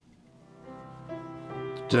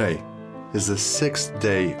Today is the 6th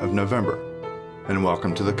day of November, and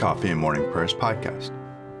welcome to the Coffee and Morning Prayers podcast.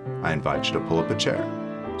 I invite you to pull up a chair,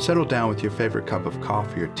 settle down with your favorite cup of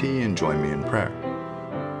coffee or tea, and join me in prayer.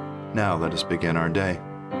 Now let us begin our day.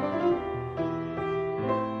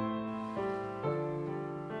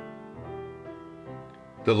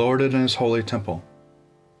 The Lord is in his holy temple.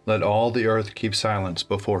 Let all the earth keep silence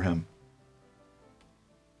before him.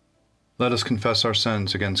 Let us confess our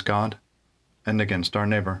sins against God and against our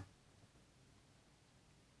neighbor.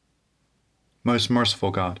 Most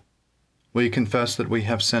merciful God, we confess that we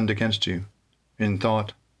have sinned against you in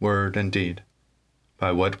thought, word, and deed,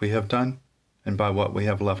 by what we have done and by what we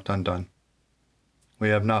have left undone. We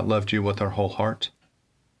have not loved you with our whole heart.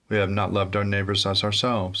 We have not loved our neighbors as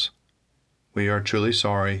ourselves. We are truly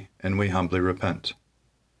sorry, and we humbly repent.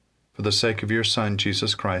 For the sake of your Son,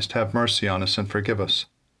 Jesus Christ, have mercy on us and forgive us,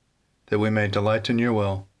 that we may delight in your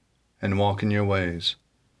will and walk in your ways,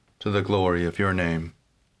 to the glory of your name.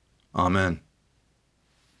 Amen.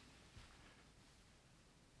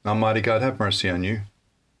 Almighty God, have mercy on you.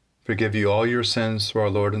 Forgive you all your sins through our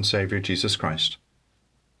Lord and Savior, Jesus Christ.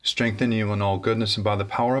 Strengthen you in all goodness, and by the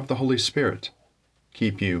power of the Holy Spirit,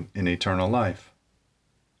 keep you in eternal life.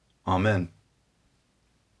 Amen.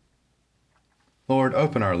 Lord,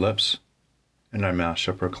 open our lips, and our mouth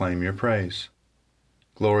shall proclaim your praise.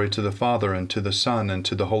 Glory to the Father, and to the Son, and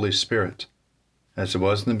to the Holy Spirit, as it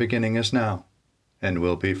was in the beginning, is now, and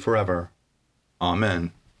will be forever.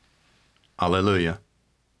 Amen. Alleluia.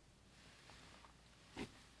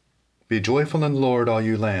 Be joyful in the Lord, all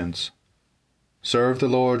you lands. Serve the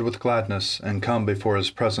Lord with gladness, and come before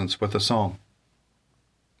his presence with a song.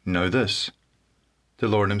 Know this, the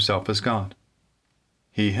Lord himself is God.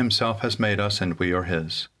 He himself has made us, and we are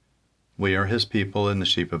his. We are his people and the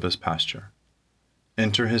sheep of his pasture.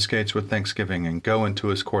 Enter his gates with thanksgiving, and go into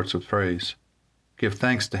his courts with praise. Give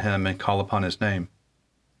thanks to him, and call upon his name.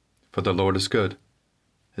 For the Lord is good.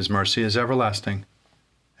 His mercy is everlasting,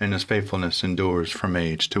 and his faithfulness endures from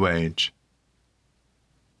age to age.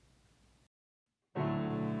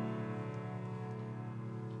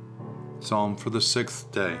 Psalm for the 6th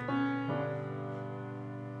day.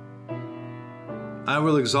 I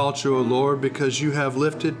will exalt you, O Lord, because you have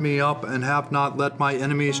lifted me up and have not let my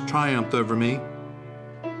enemies triumph over me.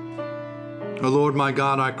 O Lord my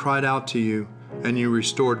God, I cried out to you, and you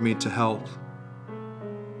restored me to health.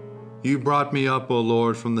 You brought me up, O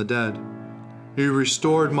Lord, from the dead. You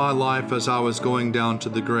restored my life as I was going down to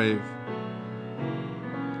the grave.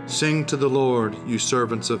 Sing to the Lord, you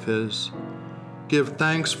servants of his. Give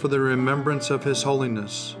thanks for the remembrance of his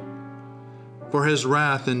holiness. For his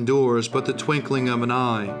wrath endures but the twinkling of an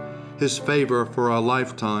eye, his favor for a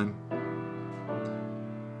lifetime.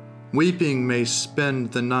 Weeping may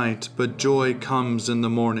spend the night, but joy comes in the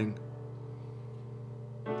morning.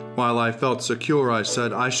 While I felt secure, I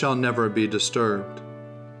said, I shall never be disturbed.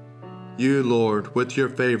 You, Lord, with your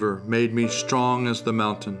favor, made me strong as the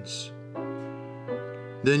mountains.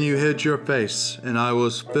 Then you hid your face, and I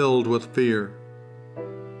was filled with fear.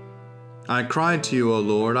 I cried to you, O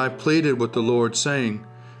Lord, I pleaded with the Lord, saying,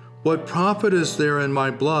 what profit is there in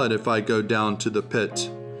my blood if I go down to the pit?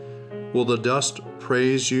 Will the dust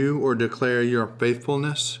praise you or declare your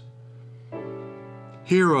faithfulness?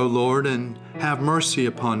 Hear, O Lord, and have mercy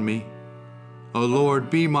upon me. O Lord,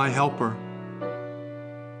 be my helper.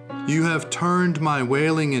 You have turned my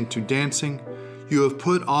wailing into dancing. You have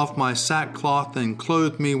put off my sackcloth and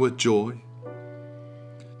clothed me with joy.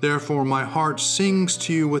 Therefore my heart sings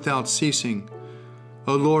to you without ceasing.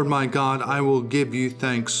 O Lord my God, I will give you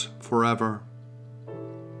thanks forever.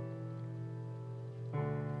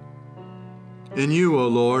 In you, O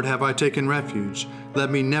Lord, have I taken refuge. Let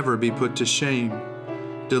me never be put to shame.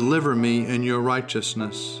 Deliver me in your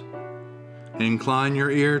righteousness. Incline your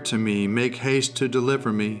ear to me. Make haste to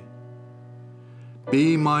deliver me.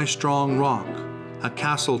 Be my strong rock, a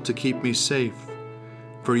castle to keep me safe.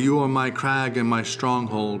 For you are my crag and my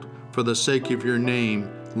stronghold. For the sake of your name,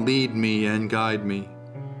 lead me and guide me.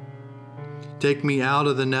 Take me out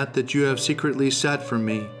of the net that you have secretly set for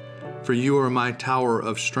me, for you are my tower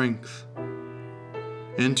of strength.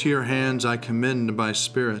 Into your hands I commend my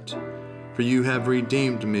spirit, for you have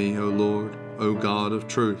redeemed me, O Lord, O God of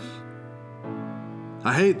truth.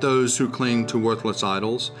 I hate those who cling to worthless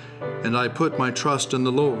idols, and I put my trust in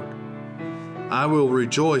the Lord. I will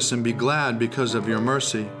rejoice and be glad because of your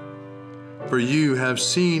mercy. For you have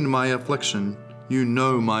seen my affliction, you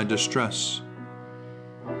know my distress.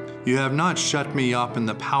 You have not shut me up in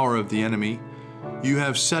the power of the enemy. You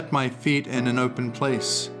have set my feet in an open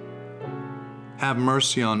place. Have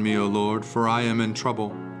mercy on me, O Lord, for I am in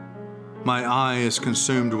trouble. My eye is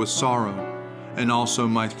consumed with sorrow, and also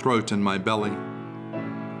my throat and my belly.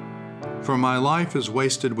 For my life is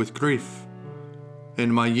wasted with grief,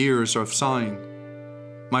 and my years are sighing.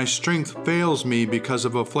 My strength fails me because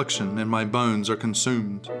of affliction, and my bones are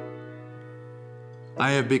consumed.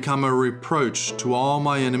 I have become a reproach to all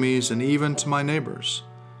my enemies and even to my neighbors,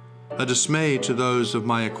 a dismay to those of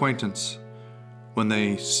my acquaintance. When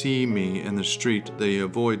they see me in the street, they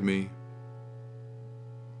avoid me.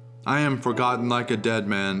 I am forgotten like a dead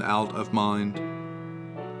man out of mind.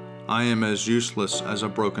 I am as useless as a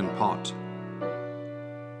broken pot.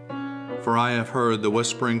 For I have heard the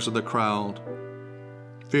whisperings of the crowd.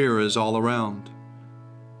 Fear is all around.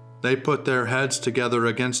 They put their heads together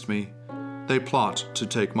against me. They plot to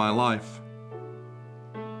take my life.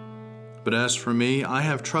 But as for me, I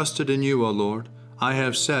have trusted in you, O Lord. I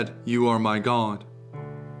have said, you are my God.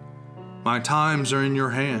 My times are in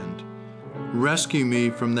your hand. Rescue me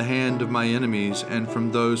from the hand of my enemies and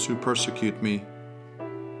from those who persecute me.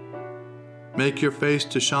 Make your face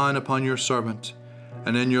to shine upon your servant,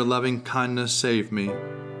 and in your loving kindness save me.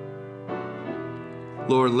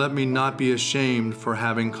 Lord, let me not be ashamed for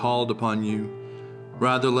having called upon you.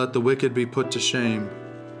 Rather, let the wicked be put to shame.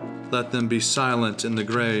 Let them be silent in the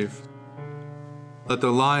grave. Let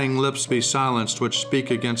the lying lips be silenced which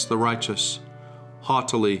speak against the righteous,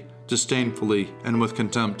 haughtily, disdainfully, and with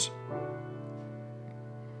contempt.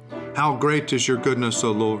 How great is your goodness,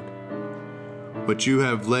 O Lord, which you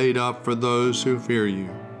have laid up for those who fear you,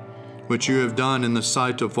 which you have done in the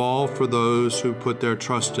sight of all for those who put their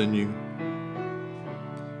trust in you.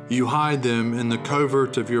 You hide them in the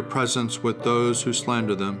covert of your presence with those who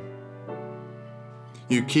slander them.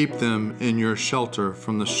 You keep them in your shelter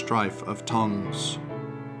from the strife of tongues.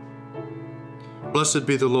 Blessed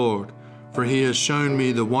be the Lord, for he has shown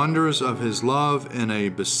me the wonders of his love in a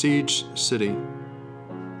besieged city.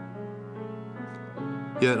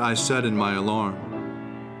 Yet I said in my alarm,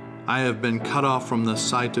 I have been cut off from the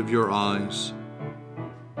sight of your eyes.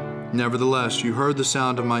 Nevertheless, you heard the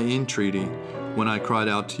sound of my entreaty when I cried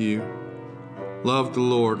out to you. Love the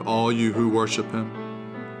Lord, all you who worship him.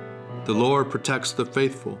 The Lord protects the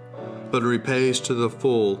faithful, but repays to the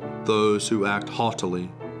full those who act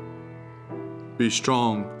haughtily. Be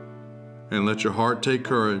strong, and let your heart take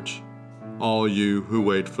courage, all you who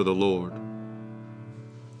wait for the Lord.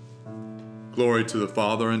 Glory to the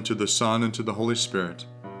Father, and to the Son, and to the Holy Spirit,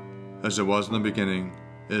 as it was in the beginning,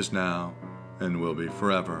 is now, and will be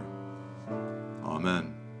forever.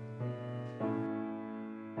 Amen.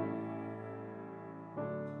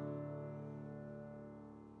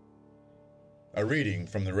 A reading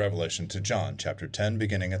from the Revelation to John, chapter 10,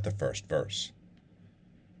 beginning at the first verse.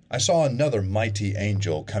 I saw another mighty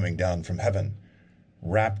angel coming down from heaven,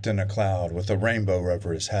 wrapped in a cloud with a rainbow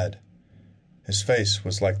over his head. His face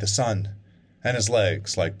was like the sun, and his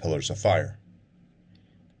legs like pillars of fire.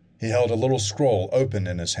 He held a little scroll open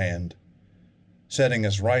in his hand. Setting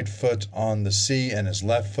his right foot on the sea and his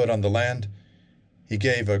left foot on the land, he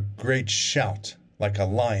gave a great shout like a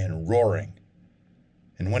lion roaring.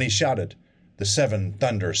 And when he shouted, the 7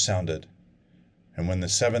 thunders sounded. And when the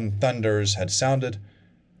 7 thunders had sounded,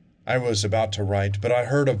 I was about to write, but I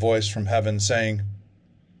heard a voice from heaven saying,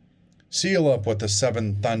 Seal up what the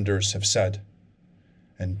 7 thunders have said,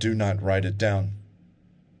 and do not write it down.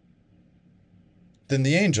 Then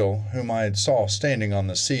the angel, whom I saw standing on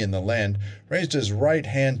the sea and the land, raised his right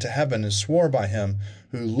hand to heaven and swore by him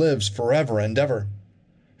who lives forever and ever,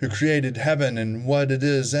 who created heaven and what it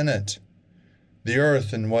is in it, the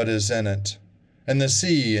earth and what is in it, and the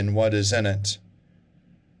sea and what is in it.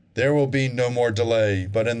 There will be no more delay,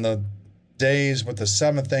 but in the days with the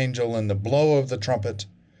 7th angel and the blow of the trumpet,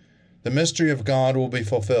 the mystery of God will be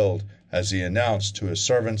fulfilled, as he announced to his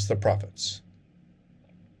servants the prophets.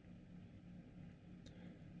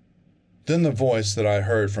 Then the voice that I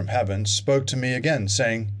heard from heaven spoke to me again,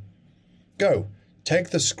 saying, Go, take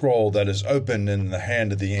the scroll that is opened in the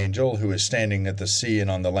hand of the angel who is standing at the sea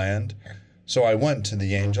and on the land. So I went to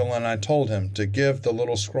the angel, and I told him to give the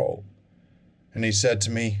little scroll. And he said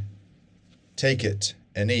to me, Take it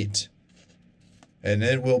and eat, and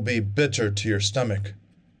it will be bitter to your stomach,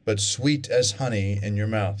 but sweet as honey in your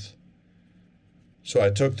mouth. So I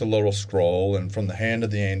took the little scroll and from the hand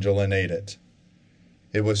of the angel and ate it.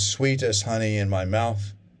 It was sweet as honey in my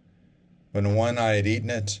mouth, but when I had eaten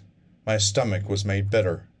it, my stomach was made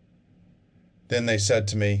bitter. Then they said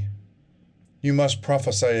to me, You must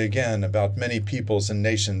prophesy again about many peoples and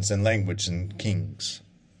nations and languages and kings.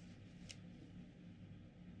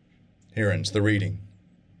 Here ends the reading.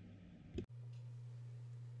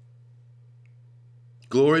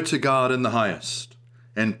 Glory to God in the highest,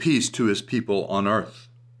 and peace to his people on earth.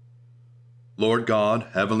 Lord God,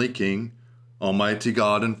 heavenly King, Almighty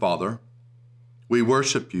God and Father, we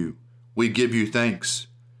worship you, we give you thanks,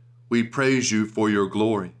 we praise you for your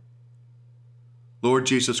glory. Lord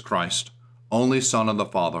Jesus Christ, only Son of the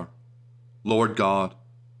Father, Lord God,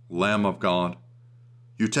 Lamb of God,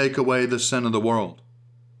 you take away the sin of the world.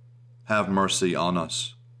 Have mercy on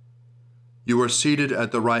us. You are seated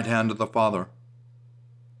at the right hand of the Father.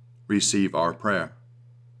 Receive our prayer.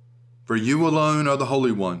 For you alone are the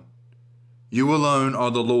Holy One. You alone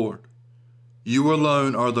are the Lord. You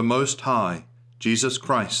alone are the Most High, Jesus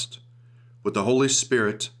Christ, with the Holy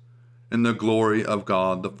Spirit, in the glory of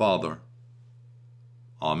God the Father.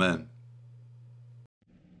 Amen.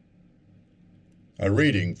 A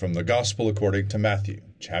reading from the Gospel according to Matthew,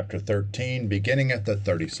 chapter 13, beginning at the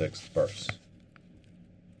 36th verse.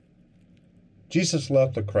 Jesus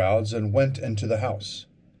left the crowds and went into the house.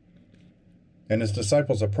 And his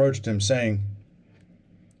disciples approached him, saying,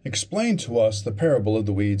 "Explain to us the parable of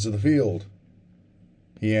the weeds of the field."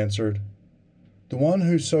 He answered, "The one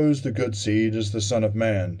who sows the good seed is the Son of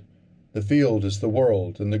Man. The field is the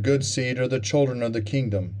world, and the good seed are the children of the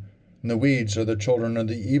kingdom, and the weeds are the children of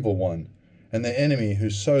the evil one, and the enemy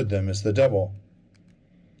who sowed them is the devil.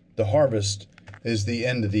 The harvest is the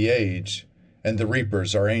end of the age, and the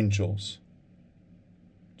reapers are angels.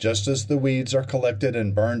 Just as the weeds are collected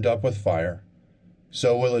and burned up with fire,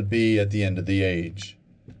 so will it be at the end of the age.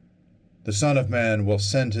 The Son of Man will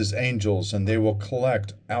send his angels, and they will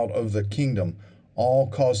collect out of the kingdom all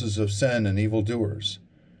causes of sin and evildoers,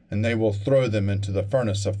 and they will throw them into the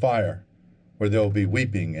furnace of fire, where there will be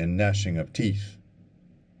weeping and gnashing of teeth.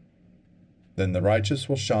 Then the righteous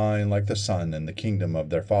will shine like the sun in the kingdom of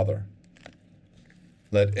their Father.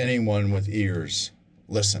 Let anyone with ears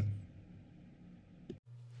listen."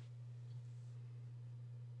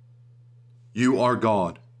 You are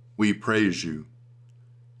God, we praise you.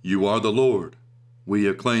 You are the Lord, we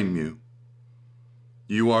acclaim you.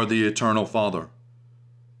 You are the eternal Father.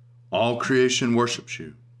 All creation worships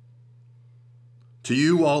you. To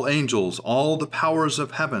you all angels, all the powers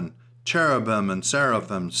of heaven, cherubim and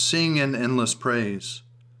seraphim, sing in endless praise.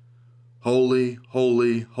 Holy,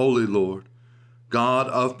 holy, holy Lord, God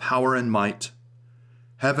of power and might,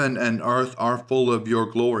 heaven and earth are full of your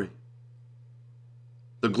glory.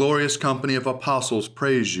 The glorious company of apostles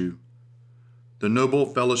praise you. The noble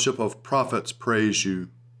fellowship of prophets praise you.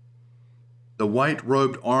 The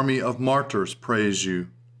white-robed army of martyrs praise you.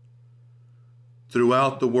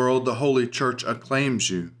 Throughout the world the Holy Church acclaims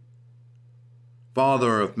you.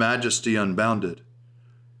 Father of majesty unbounded,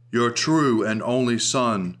 your true and only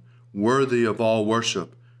Son, worthy of all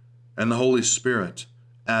worship, and the Holy Spirit,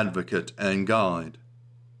 advocate and guide.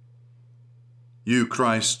 You,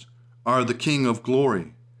 Christ, are the King of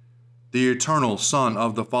glory, the eternal Son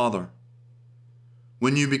of the Father.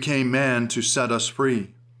 When you became man to set us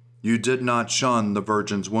free, you did not shun the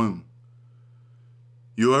Virgin's womb.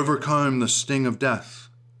 You overcame the sting of death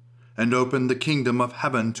and opened the kingdom of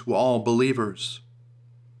heaven to all believers.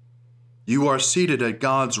 You are seated at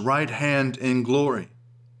God's right hand in glory.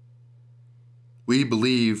 We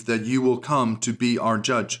believe that you will come to be our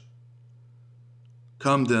judge.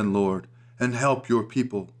 Come then, Lord, and help your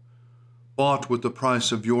people, bought with the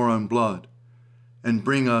price of your own blood, and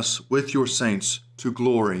bring us with your saints to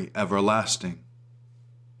glory everlasting.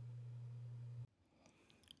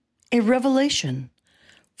 A revelation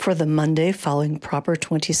for the Monday following Proper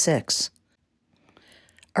 26.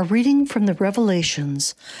 A reading from the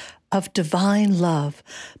Revelations of Divine Love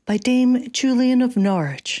by Dame Julian of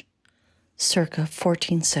Norwich, circa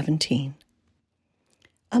 1417.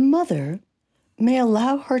 A mother may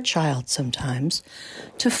allow her child sometimes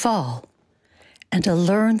to fall and to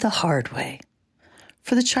learn the hard way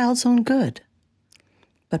for the child's own good.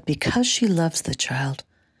 But because she loves the child,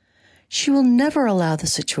 she will never allow the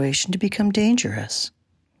situation to become dangerous.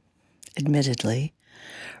 Admittedly,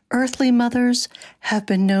 earthly mothers have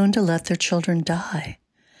been known to let their children die,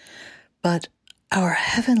 but our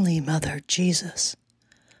Heavenly Mother, Jesus,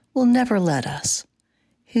 will never let us,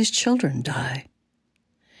 his children, die.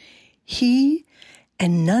 He,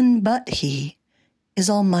 and none but he, is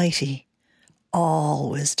almighty, all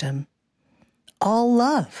wisdom, all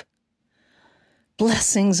love.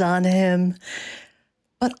 Blessings on him.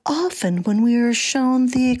 But often when we are shown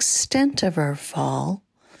the extent of our fall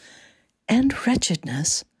and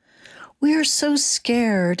wretchedness, we are so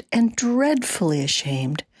scared and dreadfully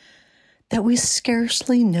ashamed that we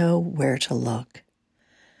scarcely know where to look.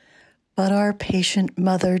 But our patient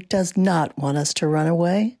mother does not want us to run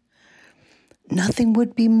away. Nothing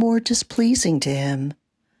would be more displeasing to him.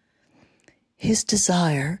 His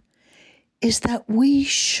desire is that we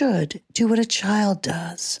should do what a child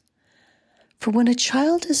does. For when a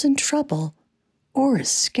child is in trouble, or is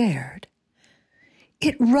scared.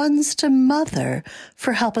 It runs to Mother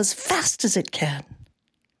for help as fast as it can,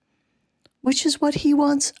 which is what he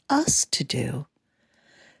wants us to do,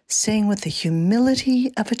 saying with the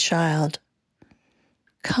humility of a child,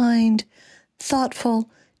 "Kind, thoughtful,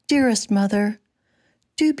 dearest Mother,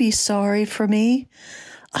 do be sorry for me.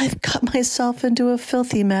 I've got myself into a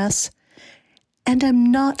filthy mess, and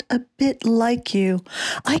am not a bit like you.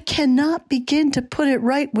 I cannot begin to put it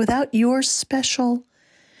right without your special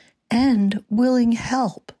and willing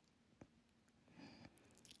help."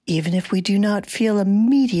 Even if we do not feel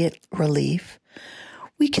immediate relief,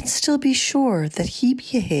 we can still be sure that he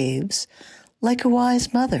behaves like a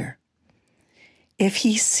wise mother. If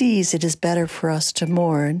he sees it is better for us to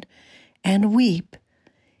mourn and weep,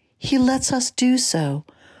 he lets us do so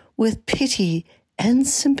with pity and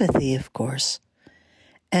sympathy, of course,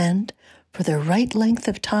 and for the right length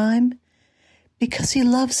of time, because he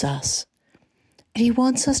loves us, and he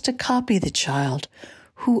wants us to copy the child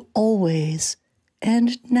who always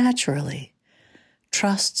and naturally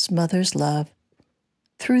trusts Mother's love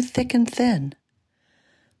through thick and thin.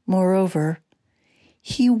 Moreover,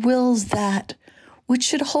 he wills that which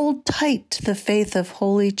should hold tight to the faith of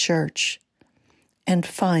Holy Church, and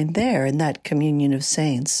find there in that communion of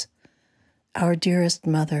saints our dearest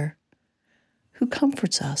Mother, who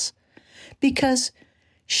comforts us because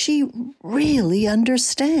she really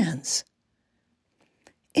understands.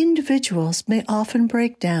 Individuals may often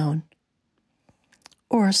break down,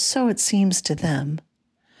 or so it seems to them,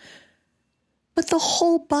 but the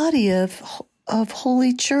whole body of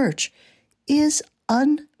Holy Church is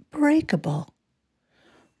unbreakable,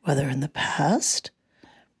 whether in the past,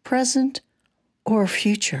 present, or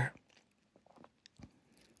future.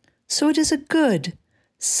 So it is a good,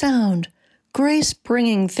 sound,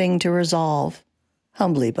 grace-bringing thing to resolve,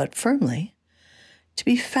 humbly but firmly, to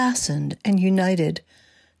be fastened and united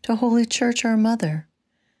to Holy Church, our Mother.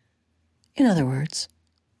 In other words,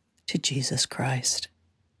 to Jesus Christ.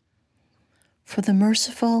 For the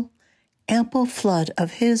merciful, ample flood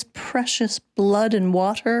of his precious blood and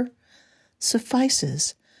water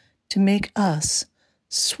suffices to make us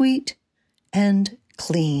sweet and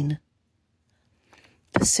clean.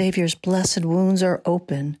 The Savior's blessed wounds are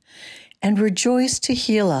open and rejoice to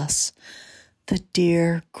heal us. The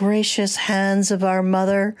dear, gracious hands of our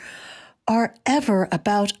Mother are ever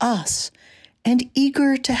about us and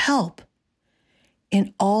eager to help.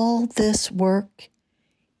 In all this work,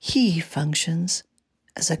 he functions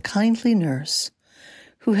as a kindly nurse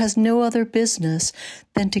who has no other business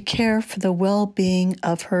than to care for the well-being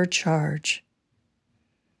of her charge.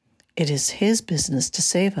 It is his business to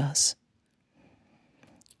save us.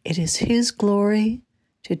 It is his glory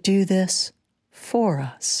to do this for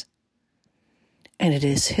us. And it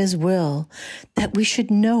is his will that we should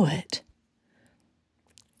know it.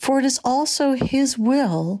 For it is also his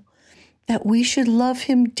will that we should love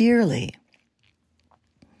him dearly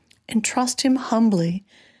and trust him humbly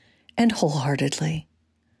and wholeheartedly.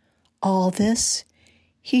 All this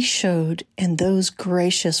he showed in those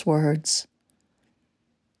gracious words,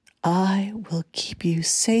 "I will keep you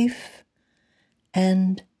safe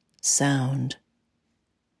and sound."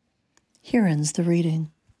 Here ends the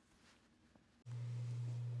reading.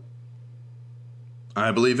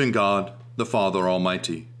 I believe in God, the Father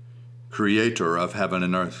Almighty, creator of heaven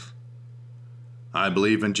and earth. I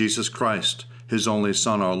believe in Jesus Christ, his only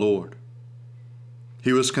Son, our Lord.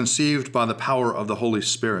 He was conceived by the power of the Holy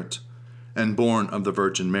Spirit and born of the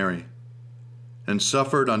Virgin Mary, and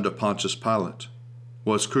suffered under Pontius Pilate,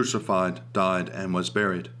 was crucified, died, and was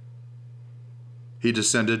buried. He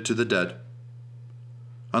descended to the dead.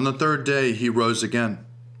 On the third day he rose again.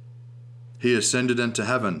 He ascended into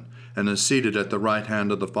heaven and is seated at the right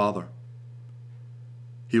hand of the Father.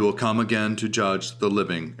 He will come again to judge the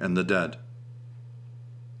living and the dead.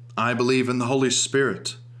 I believe in the Holy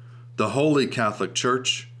Spirit, the Holy Catholic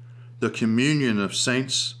Church, the communion of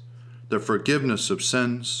saints, the forgiveness of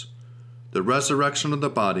sins, the resurrection of the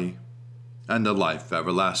body, and the life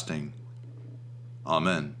everlasting.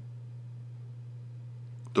 Amen.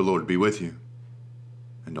 The Lord be with you,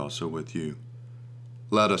 and also with you.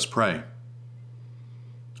 Let us pray.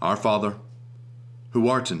 Our Father, who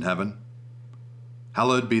art in heaven,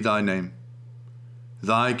 hallowed be thy name.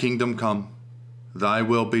 Thy kingdom come, thy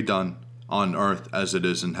will be done, on earth as it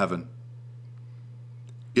is in heaven.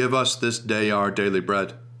 Give us this day our daily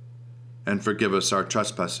bread, and forgive us our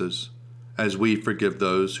trespasses, as we forgive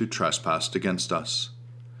those who trespass against us.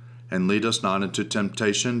 And lead us not into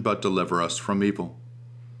temptation, but deliver us from evil.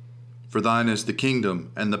 For thine is the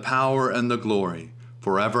kingdom, and the power, and the glory,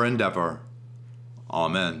 forever and ever.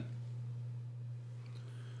 Amen.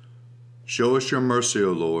 Show us your mercy,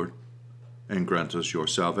 O Lord, and grant us your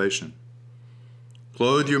salvation.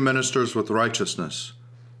 Clothe your ministers with righteousness.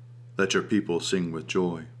 Let your people sing with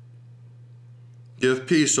joy. Give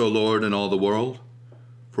peace, O Lord, in all the world,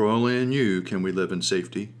 for only in you can we live in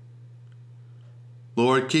safety.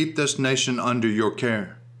 Lord, keep this nation under your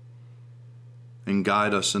care, and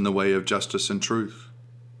guide us in the way of justice and truth.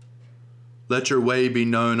 Let your way be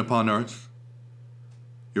known upon earth,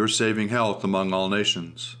 your saving health among all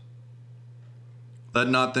nations. Let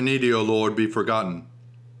not the needy, O Lord, be forgotten,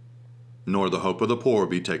 nor the hope of the poor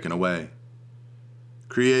be taken away.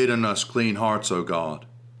 Create in us clean hearts, O God,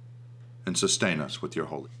 and sustain us with your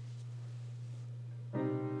holy.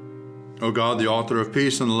 O God, the author of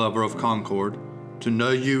peace and the lover of concord, to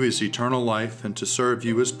know you is eternal life, and to serve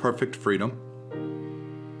you is perfect freedom.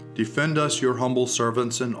 Defend us, your humble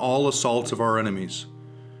servants, in all assaults of our enemies,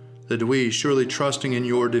 that we, surely trusting in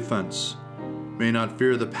your defense, may not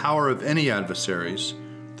fear the power of any adversaries,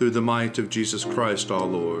 through the might of Jesus Christ our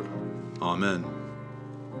Lord. Amen.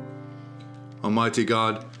 Almighty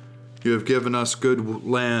God, you have given us good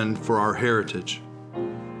land for our heritage.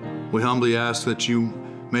 We humbly ask that you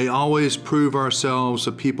may always prove ourselves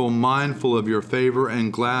a people mindful of your favor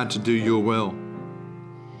and glad to do your will.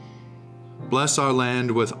 Bless our land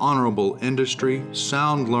with honorable industry,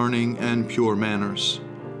 sound learning, and pure manners.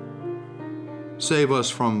 Save us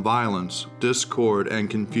from violence, discord, and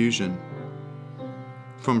confusion,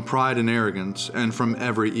 from pride and arrogance, and from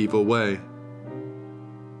every evil way.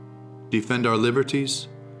 Defend our liberties,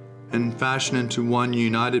 and fashion into one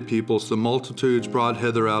united peoples the multitudes brought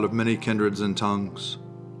hither out of many kindreds and tongues.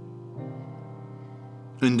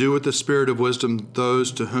 Endue with the spirit of wisdom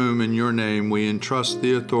those to whom in your name we entrust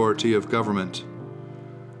the authority of government,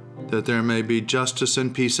 that there may be justice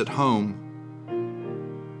and peace at home,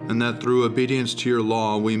 and that through obedience to your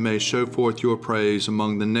law we may show forth your praise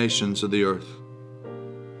among the nations of the earth.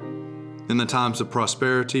 In the times of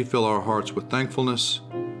prosperity, fill our hearts with thankfulness,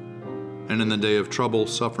 and in the day of trouble,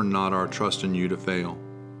 suffer not our trust in you to fail.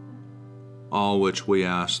 All which we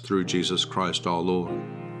ask through Jesus Christ our Lord.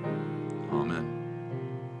 Amen.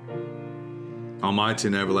 Almighty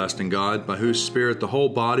and everlasting God, by whose Spirit the whole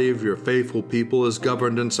body of your faithful people is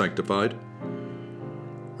governed and sanctified,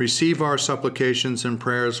 receive our supplications and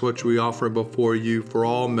prayers which we offer before you for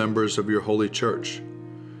all members of your holy church,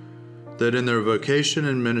 that in their vocation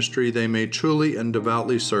and ministry they may truly and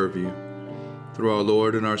devoutly serve you, through our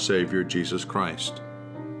Lord and our Savior, Jesus Christ.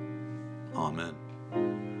 Amen.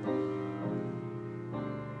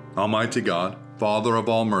 Almighty God, Father of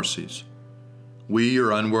all mercies, we,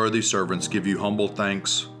 your unworthy servants, give you humble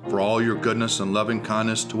thanks for all your goodness and loving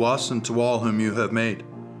kindness to us and to all whom you have made.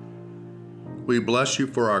 We bless you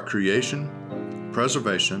for our creation,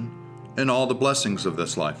 preservation, and all the blessings of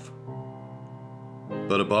this life,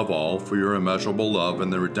 but above all, for your immeasurable love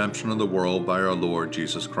and the redemption of the world by our Lord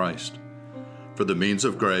Jesus Christ, for the means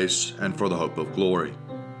of grace and for the hope of glory.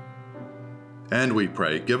 And we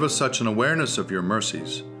pray, give us such an awareness of your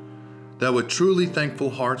mercies, that with truly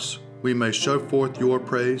thankful hearts we may show forth your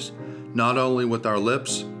praise, not only with our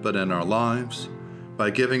lips, but in our lives,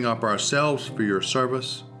 by giving up ourselves for your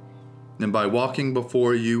service, and by walking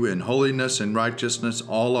before you in holiness and righteousness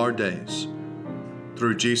all our days.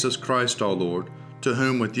 Through Jesus Christ our Lord, to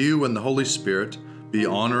whom with you and the Holy Spirit be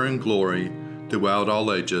honor and glory throughout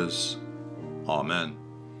all ages. Amen.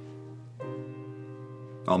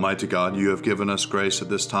 Almighty God, you have given us grace at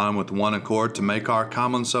this time with one accord to make our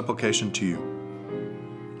common supplication to you.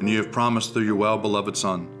 And you have promised through your well-beloved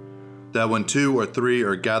Son, that when 2 or 3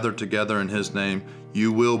 are gathered together in his name,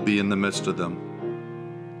 you will be in the midst of them.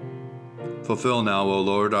 Fulfill now, O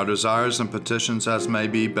Lord, our desires and petitions as may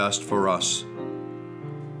be best for us,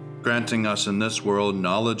 granting us in this world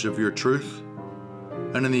knowledge of your truth,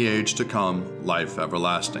 and in the age to come, life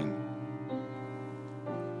everlasting.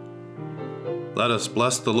 Let us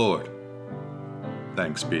bless the Lord.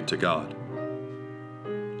 Thanks be to God.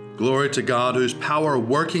 Glory to God, whose power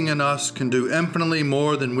working in us can do infinitely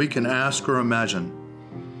more than we can ask or imagine.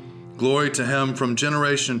 Glory to him from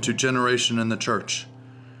generation to generation in the church,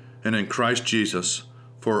 and in Christ Jesus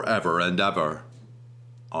forever and ever.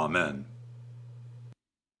 Amen.